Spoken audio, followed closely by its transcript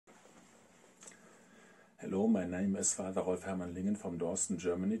Hello, my name is Father Rolf Hermann Lingen from Dorsten,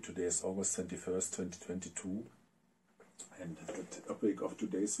 Germany. Today is August 21st, 2022. And the topic of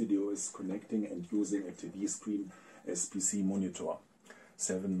today's video is connecting and using a TV screen as PC monitor.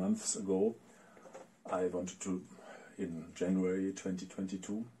 7 months ago, in January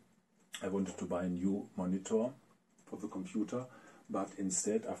 2022, I wanted to buy a new monitor for the computer, but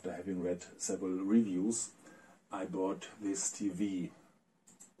instead, after having read several reviews, I bought this TV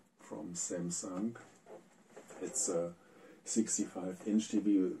from Samsung. It's a 65-inch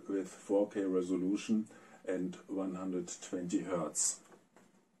TV with 4K resolution and 120 Hertz.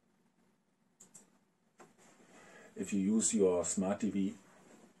 If you use your smart TV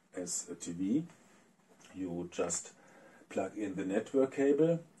as a TV, you just plug in the network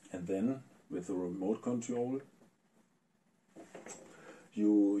cable and then with the remote control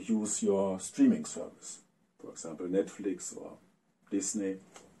you use your streaming service, for example Netflix or Disney.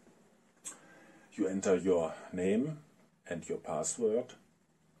 You enter your name and your password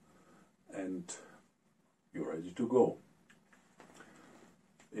and you're ready to go.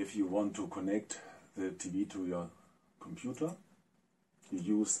 If you want to connect the TV to your computer, you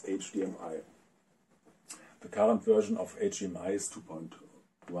use HDMI. The current version of HDMI is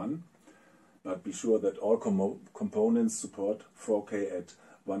 2.1, but be sure that all components support 4K at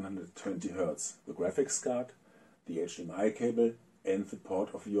 120 Hz. The graphics card, the HDMI cable, and the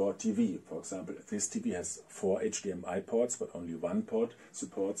port of your TV. For example, this TV has 4 HDMI ports, but only one port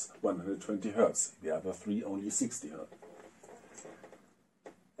supports 120 Hz. The other 3 only 60 Hz.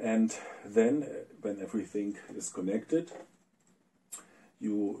 And then, when everything is connected,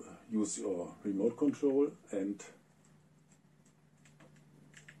 you use your remote control and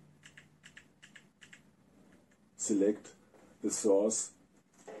select the source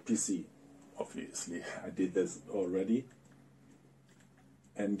PC. Obviously, I did this already.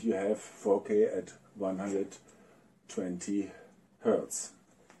 And you have 4K at 120 Hertz.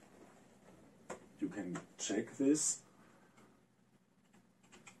 You can check this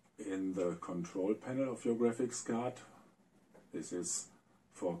in the control panel of your graphics card. This is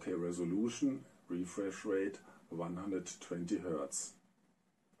 4K resolution, refresh rate 120 Hertz.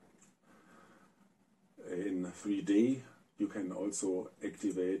 In 3D you can also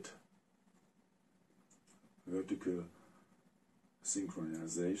activate vertical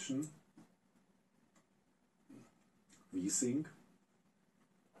synchronization, VSync,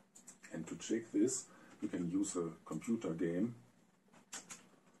 and to check this you can use a computer game.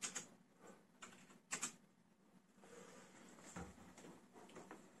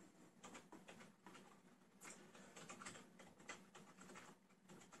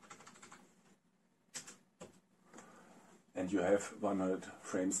 And you have 100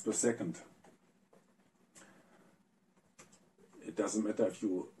 frames per second. It doesn't matter if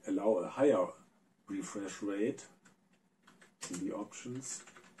you allow a higher refresh rate in the options.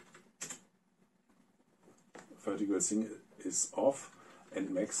 Vertical sync is off and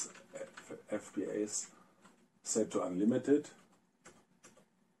max FPS set to unlimited,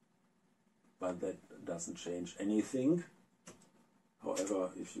 but that doesn't change anything.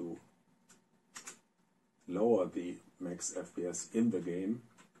 However, if you lower the max FPS in the game,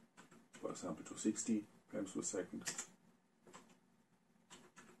 for example to 60 frames per second,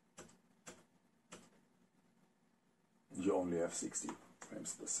 you only have 60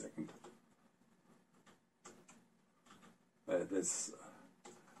 frames per second. This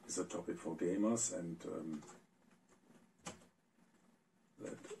is a topic for gamers, and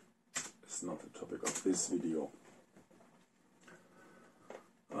that is not the topic of this video.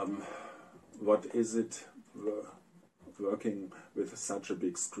 What is it working with such a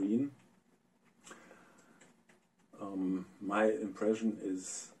big screen? My impression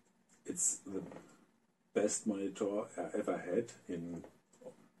is it's the best monitor I ever had in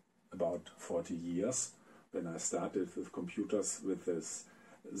about 40 years. When I started with computers with this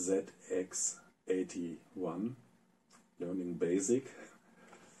ZX81, learning BASIC,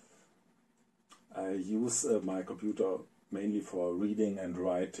 I use my computer mainly for reading and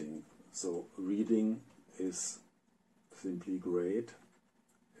writing. So reading is simply great.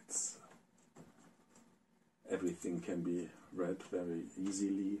 Everything can be read very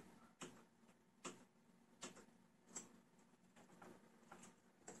easily.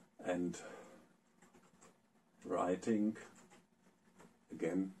 And writing,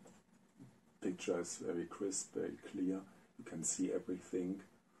 again, picture is very crisp, very clear. You can see everything.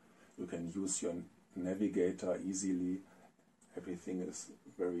 You can use your navigator easily. Everything is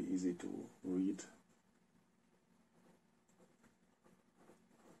very easy to read.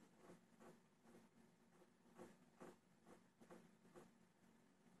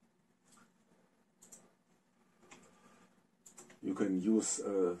 You can use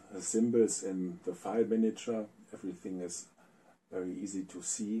symbols in the file manager. Everything is very easy to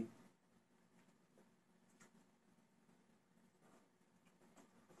see.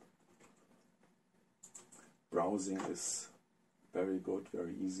 Browsing is very good,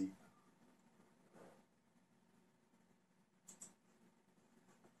 very easy.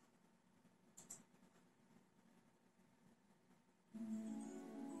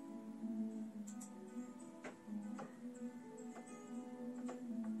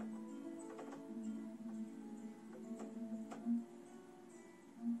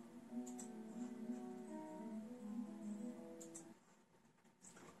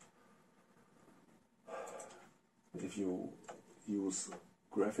 If you use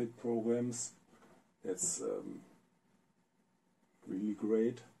graphic programs, that's really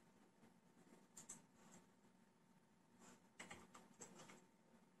great.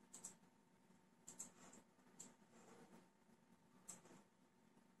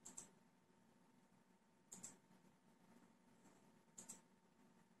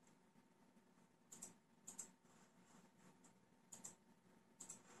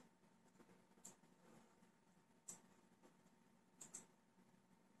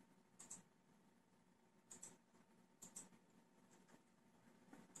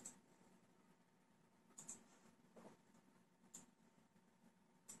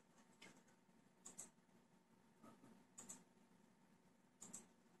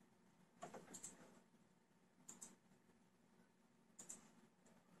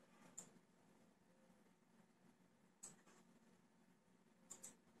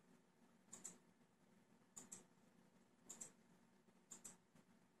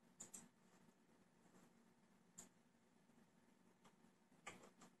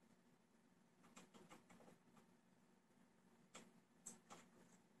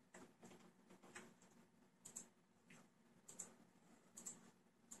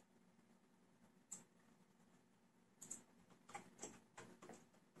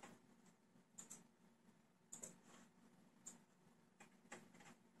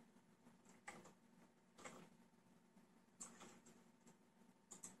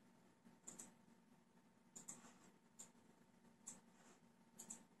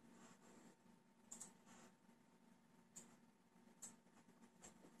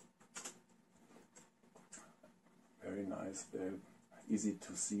 Very nice, very easy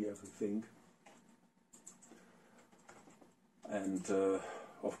to see everything. And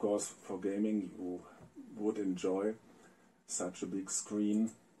of course, for gaming, you would enjoy such a big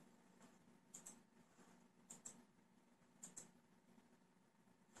screen.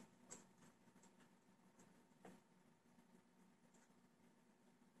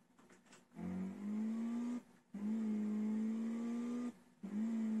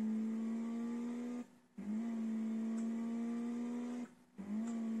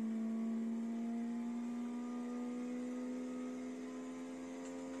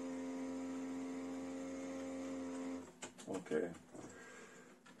 Okay.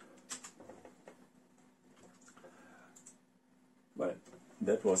 Well,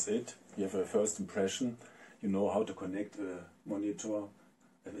 that was it. You have a first impression. You know how to connect a monitor,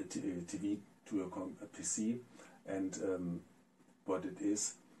 a TV to a PC, and what it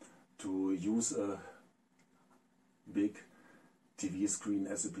is to use a big TV screen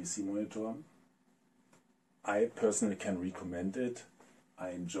as a PC monitor. I personally can recommend it. I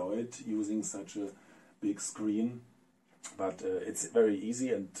enjoyed using such a big screen, but it's very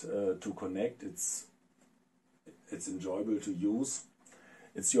easy and to connect. It's enjoyable to use.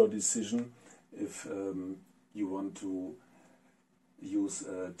 It's your decision if you want to use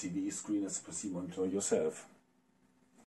a TV screen as a PC monitor yourself.